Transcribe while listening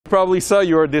probably saw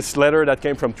this letter that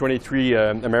came from 23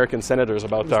 American senators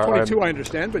about 22, I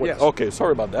understand, but yes. Okay,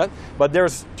 sorry about that. But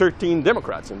there's 13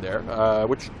 Democrats in there,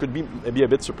 which could be maybe a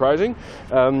bit surprising.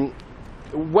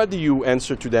 What do you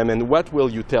answer to them, and what will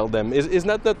you tell them? Is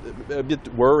not that a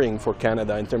bit worrying for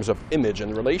Canada in terms of image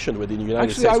and relation within the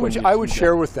United States? I would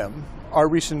share with them our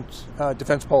recent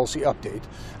defense policy update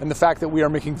and the fact that we are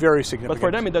making very significant... But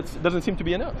for them, it doesn't seem to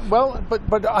be enough. Well,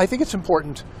 but I think it's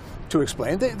important to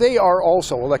explain. They are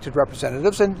also elected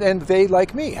representatives, and they,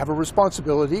 like me, have a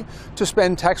responsibility to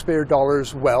spend taxpayer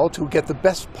dollars well to get the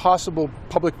best possible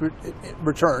public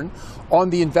return on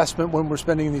the investment when we're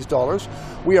spending these dollars.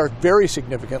 We are very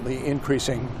significantly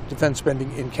increasing defense spending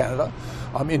in Canada.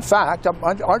 In fact,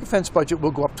 our defense budget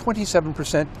will go up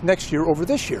 27% next year over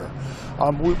this year.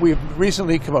 We have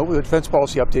recently come out with a defense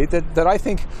policy update that I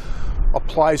think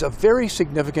applies a very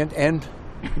significant and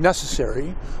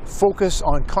necessary focus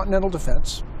on continental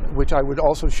defense, which I would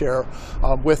also share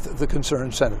with the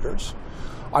concerned senators.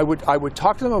 I would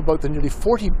talk to them about the nearly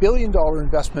 $40 billion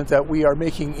investment that we are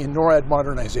making in NORAD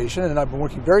modernization, and I've been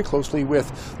working very closely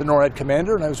with the NORAD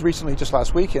commander, and I was recently, just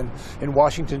last week, in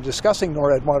Washington discussing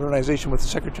NORAD modernization with the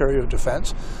Secretary of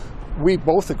Defense. We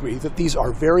both agree that these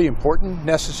are very important,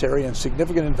 necessary, and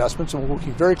significant investments, and we're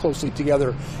working very closely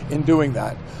together in doing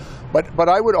that. But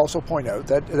I would also point out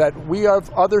that we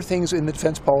have other things in the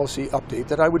defense policy update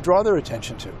that I would draw their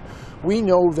attention to. We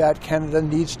know that Canada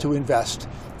needs to invest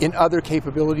in other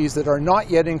capabilities that are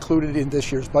not yet included in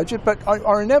this year's budget, but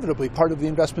are inevitably part of the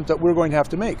investment that we're going to have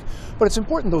to make. But it's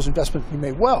important those investments be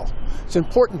made well. It's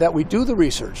important that we do the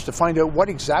research to find out what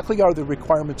exactly are the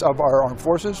requirements of our armed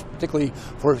forces, particularly,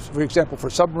 for example, for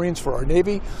submarines, for our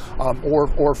Navy,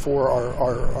 or for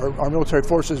our military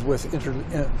forces with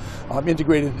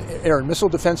integrated air and missile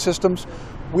defense systems.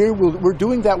 We're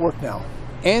doing that work now.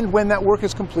 And when that work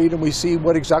is complete and we see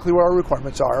what our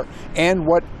requirements are and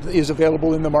what is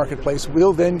available in the marketplace,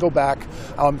 we'll then go back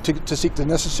to seek the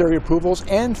necessary approvals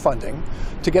and funding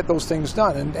to get those things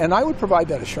done. And I would provide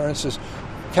that assurance as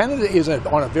Canada is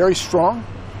on a very strong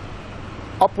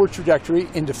upward trajectory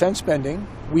in defense spending.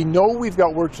 We know we've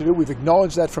got work to do. We've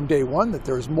acknowledged that from day one, that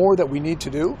there is more that we need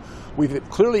to do. We've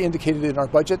clearly indicated in our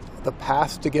budget the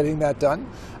path to getting that done.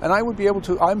 And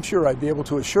I'm sure I'd be able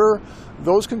to assure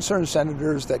those concerned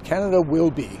senators that Canada will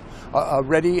be a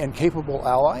ready and capable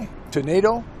ally to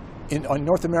NATO, on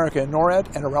North America and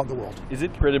NORAD, and around the world. Is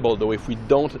it credible, though, if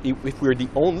we're the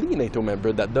only NATO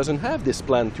member that doesn't have this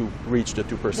plan to reach the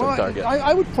 2% target?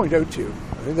 I would point out to you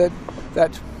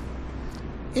that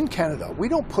in Canada, we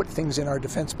don't put things in our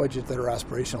defense budget that are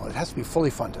aspirational. It has to be fully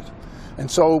funded.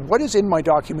 And so what is in my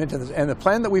document and the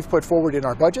plan that we've put forward in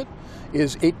our budget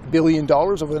is $8 billion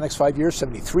over the next 5 years,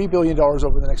 $73 billion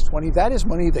over the next 20. That is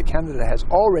money that Canada has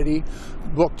already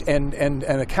booked and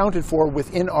accounted for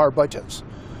within our budgets.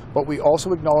 But we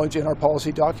also acknowledge in our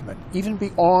policy document, even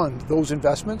beyond those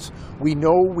investments, we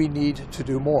know we need to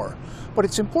do more. But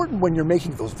it's important when you're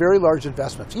making those very large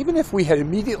investments, even if we had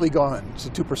immediately gone to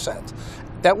 2%,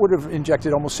 that would have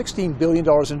injected almost $16 billion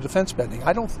in defense spending.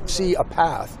 I don't see a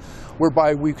path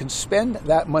whereby we can spend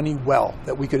that money well,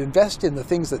 that we could invest in the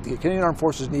things that the Canadian Armed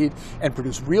Forces need and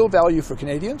produce real value for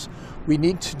Canadians. We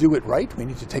need to do it right. We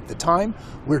need to take the time.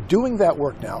 We're doing that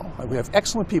work now. We have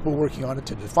excellent people working on it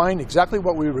to define exactly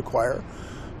what we require.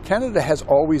 Canada has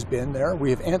always been there. We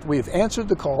have answered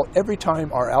the call every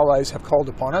time our allies have called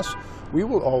upon us. We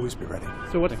will always be ready.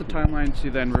 So what's the timeline to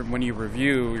then, when you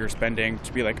review your spending,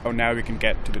 to be like, oh, now we can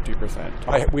get to the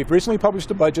 2%? We've recently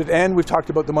published a budget, and we've talked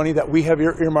about the money that we have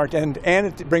earmarked, and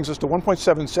it brings us to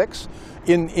 1.76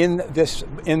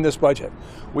 in this budget.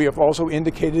 We have also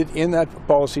indicated in that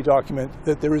policy document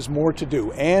that there is more to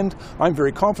do, and I'm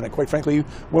very confident, quite frankly,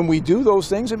 when we do those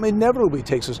things, it inevitably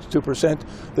takes us to 2%.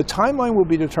 The timeline will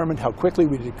be determined how quickly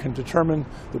we can determine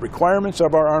the requirements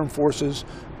of our armed forces,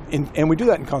 and we do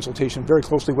that in consultation very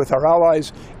closely with our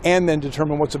allies, and then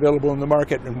determine what's available in the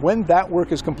market. And when that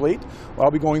work is complete, well,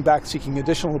 I'll be going back seeking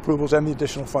additional approvals and the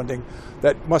additional funding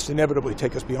that must inevitably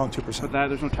take us beyond 2%. But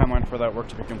there's no timeline for that work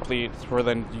to be complete, for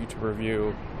then you to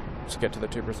review to get to the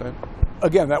 2%?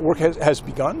 Again, that work has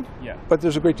begun, yeah. But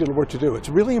there's a great deal of work to do. It's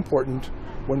really important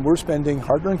when we're spending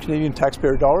hard-earned Canadian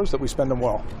taxpayer dollars that we spend them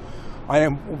well.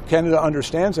 Canada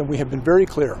understands, and we have been very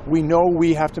clear. We know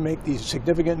we have to make these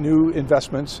significant new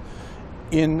investments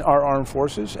in our armed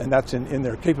forces, and that's in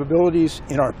their capabilities,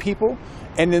 in our people,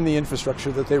 and in the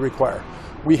infrastructure that they require.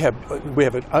 We have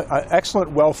an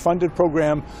excellent, well-funded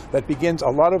program that begins a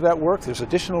lot of that work. There's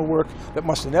additional work that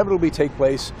must inevitably take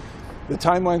place. The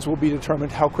timelines will be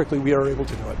determined how quickly we are able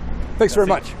to do it. Thanks very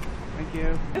much.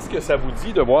 Qu'est-ce que ça vous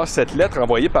dit de voir cette lettre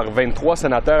envoyée par 23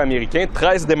 sénateurs américains,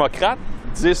 13 démocrates,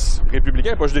 10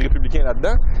 républicains, pas juste des républicains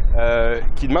là-dedans,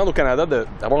 qui demandent au Canada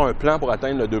d'avoir un plan pour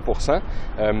atteindre le 2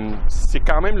 C'est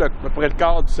quand même à peu près le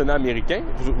quart du Sénat américain.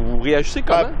 Vous réagissez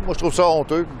comment? Moi, je trouve ça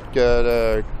honteux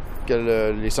que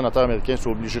les sénateurs américains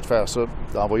soient obligés de faire ça,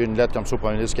 d'envoyer une lettre comme ça au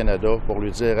Premier ministre du Canada pour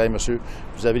lui dire « Hey, monsieur,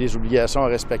 vous avez des obligations à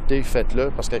respecter, faites-le »,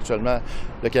 parce qu'actuellement,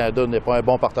 le Canada n'est pas un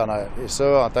bon partenaire. Et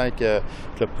ça, en tant que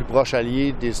le plus proche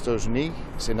allié des États-Unis,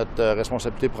 c'est notre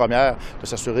responsabilité première de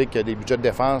s'assurer que les budgets de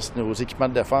défense, nos équipements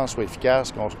de défense soient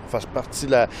efficaces, qu'on fasse partie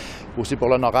aussi pour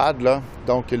l'honorable.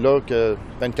 Donc là, que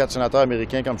 24 sénateurs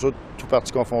américains comme ça, tout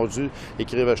partis confondus,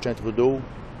 écrivent à Justin Trudeau,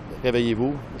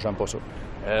 réveillez-vous, j'aime pas ça.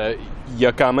 Il y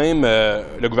a quand même,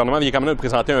 le gouvernement vient quand même de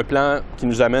présenter un plan qui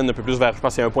nous amène un peu plus vers, je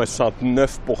pense, c'est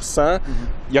 1,69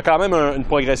 Il y a quand même une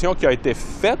progression qui a été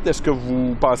faite. Est-ce que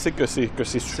vous pensez que c'est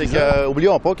suffisant?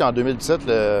 Oublions pas qu'en 2017,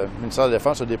 le ministère de la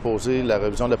Défense a déposé la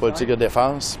révision de la politique de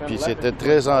défense, puis c'était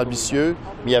très ambitieux,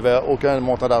 mais il n'y avait aucun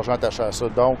montant d'argent attaché à ça.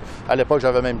 Donc, à l'époque,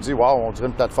 j'avais même dit, wow, on dirait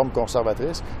une plateforme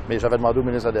conservatrice, mais j'avais demandé au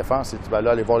ministre de la Défense, il dit, ben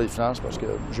là, allez voir les finances parce que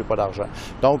j'ai pas d'argent.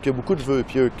 Donc, il y a beaucoup de vœux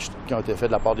pieux qui ont été faits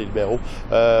de la part des libéraux.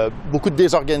 Beaucoup de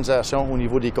désorganisation au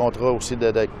niveau des contrats aussi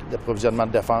d'approvisionnement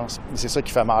de défense. C'est ça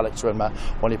qui fait mal actuellement.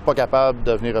 On n'est pas capable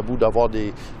de venir à bout d'avoir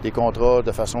des contrats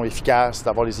de façon efficace,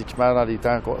 d'avoir les équipements dans les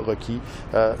temps requis.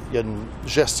 Il y a une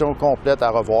gestion complète à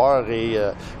revoir et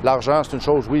l'argent, c'est une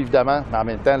chose, oui, évidemment, mais en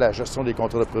même temps, la gestion des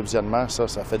contrats d'approvisionnement, ça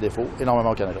fait défaut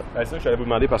énormément au Canada. C'est ça que j'allais vous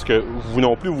demander parce que vous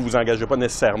non plus, vous vous engagez pas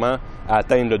nécessairement à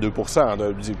atteindre le 2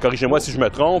 Corrigez-moi si je me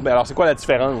trompe, mais alors c'est quoi la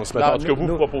différence? En tout cas,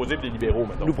 vous proposez pour les libéraux,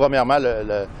 mettons. Nous, premièrement,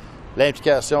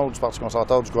 l'implication du Parti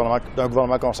conservateur, d'un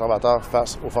gouvernement conservateur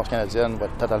face aux forces canadiennes va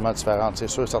être totalement différente. C'est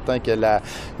sûr, certain que la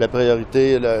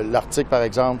priorité, l'Arctique, par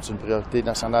exemple, c'est une priorité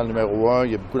nationale numéro 1.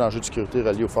 Il y a beaucoup d'enjeux de sécurité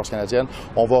reliés aux forces canadiennes.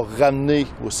 On va ramener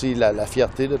aussi la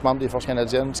fierté d'être membre des forces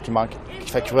canadiennes, ce qui manque,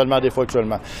 qui fait cruellement défaut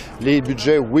actuellement. Les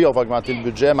budgets, oui, on va augmenter le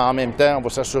budget, mais en même temps, on va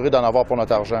s'assurer d'en avoir pour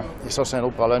notre argent. Et ça, c'est un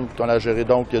autre problème qu'on a à gérer.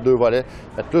 Donc, il y a deux volets.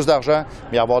 Mettre plus d'argent,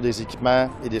 mais avoir des équipements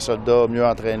et des soldats mieux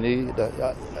entraînés,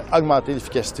 augmenter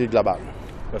l'efficacité globale.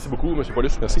 Merci beaucoup, M.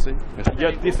 Paul-Hus. Merci. Il y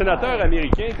a des sénateurs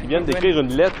américains qui viennent d'écrire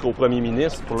une lettre au premier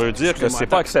ministre pour leur dire que c'est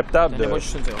pas acceptable de... Donnez-moi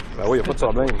juste une seconde. Ben oui, il n'y a pas de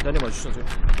problème. Donnez-moi juste une seconde.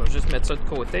 Je vais juste mettre ça de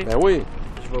côté. Ben oui.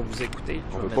 Je vais vous écouter.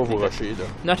 On ne veut pas vous rusher, là.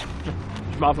 Non,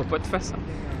 je m'en vais pas de toute façon.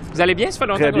 Vous allez bien? Ça fait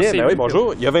longtemps Très bien, ben oui, vu,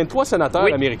 bonjour. Il y a 23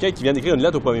 sénateurs américains qui viennent d'écrire une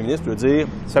lettre au premier ministre pour dire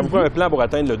ça vous prend un plan pour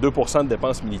atteindre le 2 de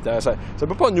dépenses militaires. Ça ne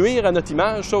peut pas nuire à notre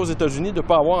image, ça, aux États-Unis, de ne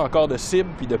pas avoir encore de cibles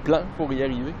puis de plans pour y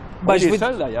arriver? Ben,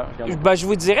 je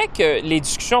vous dirais que les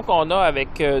discussions qu'on a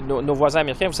avec nos voisins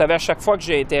américains, vous savez, à chaque fois que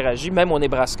j'ai interagi, même au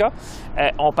Nebraska,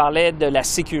 on parlait de la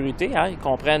sécurité. Ils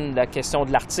comprennent la question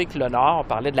de l'Arctique, le Nord. On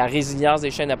parlait de la résilience des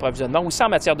chaînes d'approvisionnement, aussi en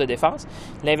matière de défense.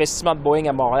 L'investissement de Boeing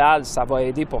à Montréal, ça va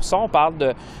aider pour ça. On parle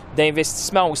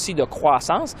d'investissement aussi de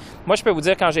croissance. Moi, je peux vous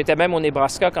dire, quand j'étais même au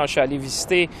Nebraska, quand je suis allé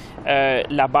visiter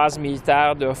la base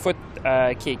militaire de Foote,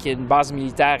 qui est une base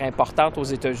militaire importante aux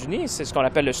États-Unis, c'est ce qu'on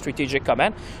appelle le Strategic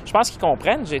Command. Je pense qu'ils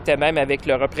comprennent. J'étais même avec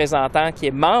le représentant qui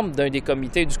est membre d'un des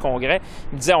comités du Congrès.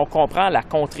 Il me disait, on comprend la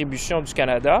contribution du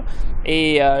Canada.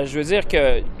 Et je veux dire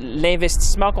que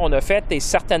l'investissement qu'on a fait est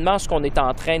certainement ce qu'on est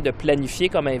en train de planifier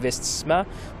comme investissement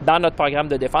dans notre programme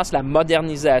de défense, la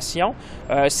modernisation.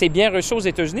 C'est bien reçu aux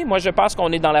États-Unis. Moi, je pense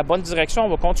qu'on est dans la bonne direction. On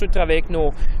va continuer de travailler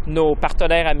avec nos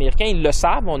partenaires américains. Ils le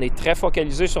savent. On est très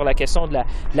focalisé sur la question de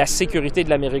la sécurité de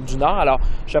l'Amérique du Nord. Alors,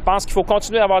 je pense qu'il faut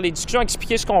continuer à avoir les discussions,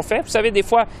 expliquer ce qu'on fait. Vous savez, des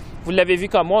fois, vous l'avez vu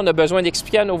comme moi, on a besoin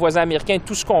d'expliquer à nos voisins américains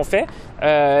tout ce qu'on fait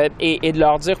et de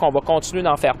leur dire qu'on va continuer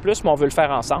d'en faire plus, mais on veut le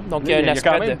faire ensemble. Donc, il y a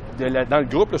quand même, dans le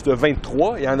groupe, là, de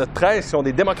 23, il y en a 13 qui sont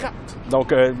des démocrates.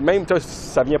 Donc, même,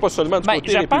 ça ne vient pas seulement du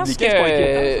côté républicain.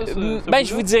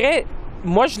 Je vous dirais...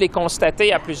 Moi, je l'ai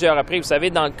constaté à plusieurs reprises. Vous savez,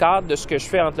 dans le cadre de ce que je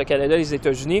fais entre le Canada et les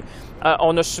États-Unis,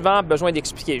 on a souvent besoin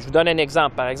d'expliquer. Je vous donne un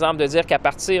exemple. Par exemple, de dire qu'à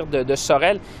partir de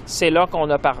Sorel, c'est là qu'on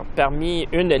a permis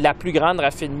la plus grande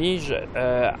raffinerie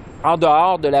en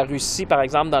dehors de la Russie, par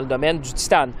exemple, dans le domaine du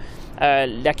titane.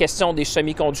 La question des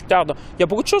semi-conducteurs. Donc, il y a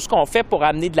beaucoup de choses qu'on fait pour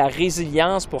amener de la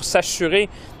résilience, pour s'assurer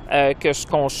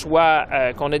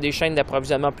qu'on a des chaînes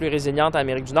d'approvisionnement plus résilientes en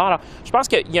Amérique du Nord. Alors, je pense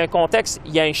qu'il y a un contexte,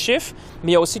 il y a un chiffre,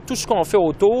 mais il y a aussi tout ce qu'on fait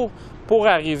autour pour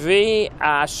arriver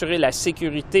à assurer la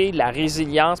sécurité, la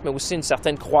résilience, mais aussi une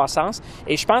certaine croissance.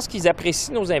 Et je pense qu'ils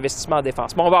apprécient nos investissements en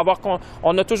défense. Mais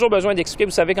on a toujours besoin d'expliquer.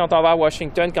 Vous savez, quand on va à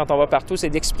Washington, quand on va partout, c'est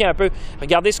d'expliquer un peu.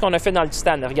 Regardez ce qu'on a fait dans le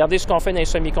titane, regardez ce qu'on fait dans les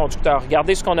semi-conducteurs,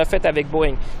 regardez ce qu'on a fait avec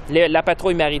Boeing, la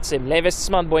patrouille maritime,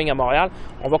 l'investissement de Boeing à Montréal.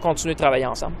 On va continuer de travailler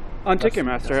ensemble. On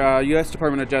Ticketmaster, U.S.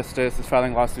 Department of Justice is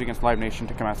filing a lawsuit against Live Nation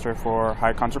Ticketmaster for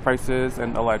high concert prices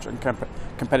and alleged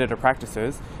competitive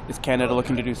practices. Is Canada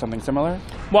looking to do something similar?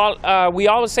 Well, we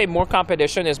always say more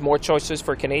competition is more choices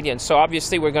for Canadians. So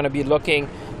obviously we're going to be looking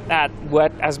at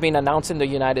what has been announced in the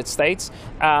United States.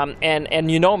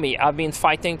 And you know me, I've been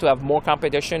fighting to have more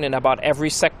competition in about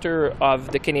every sector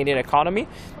of the Canadian economy.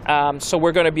 So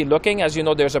we're going to be looking, as you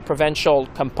know, there's a provincial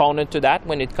component to that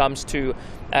when it comes to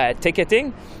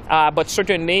ticketing. But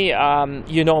certainly,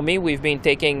 you know me, we've been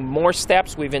taking more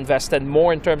steps. We've invested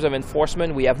more in terms of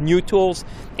enforcement. We have new tools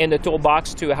in the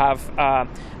toolbox to have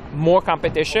more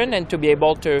competition and to be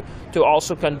able to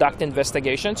also conduct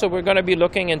investigations. So we're going to be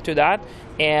looking into that.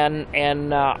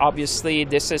 And obviously,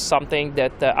 this is something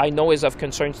that I know is of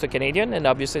concern to Canadian, and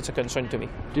obviously it's a concern to me.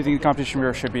 Do you think the Competition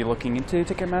Bureau should be looking into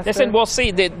Ticketmaster? Listen, we'll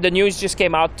see. The news just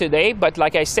came out today, but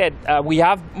like I said, we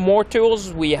have more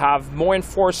tools. We have more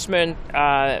enforcement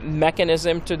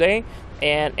mechanism today.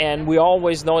 And we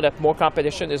always know that more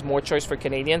competition is more choice for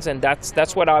Canadians, and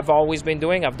that's what I've always been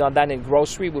doing. I've done that in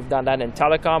grocery, we've done that in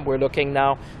telecom. We're looking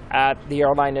now at the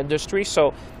airline industry.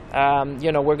 So,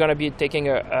 you know, we're going to be taking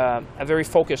a very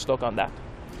focused look on that.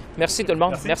 Merci tout le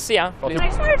monde. Merci. I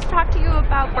just wanted to talk to you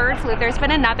about bird flu. There's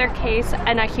been another case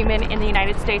in a human in the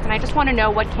United States, and I just want to know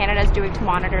what Canada is doing to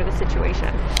monitor the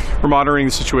situation. We're monitoring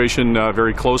the situation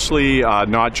very closely,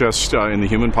 not just in the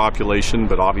human population,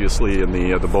 but obviously in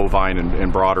the bovine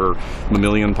and broader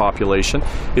mammalian population.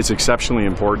 It's exceptionally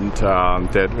important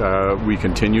that we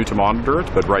continue to monitor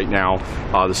it, but right now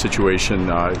the situation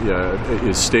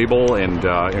is stable and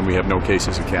we have no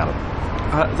cases in Canada.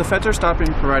 The feds are stopping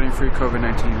providing free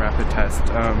COVID-19 rapid tests.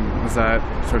 Was that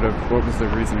sort of, what was the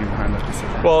reasoning behind that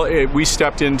decision? Well, we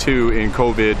stepped in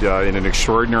COVID in an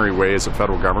extraordinary way as a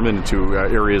federal government into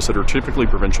areas that are typically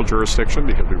provincial jurisdiction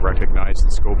because we recognize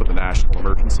the scope of the national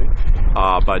emergency.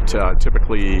 But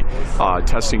typically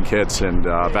testing kits and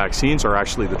vaccines are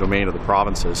actually the domain of the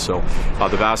provinces. So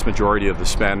the vast majority of the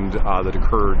spend that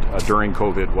occurred during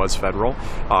COVID was federal.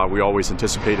 We always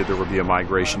anticipated there would be a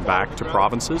migration back to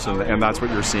provinces, and that's what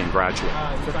you're seeing gradually.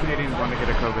 So if Canadians want to get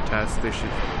a COVID test, they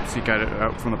should seek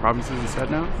out from the provinces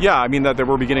instead now? Yeah, I mean that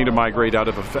we're beginning to migrate out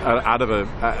of a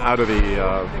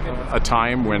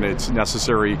time when it's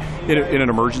necessary in an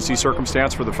emergency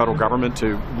circumstance for the federal government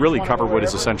to really cover what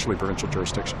is essentially provincial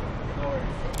jurisdiction.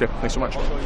 Okay, thanks so much.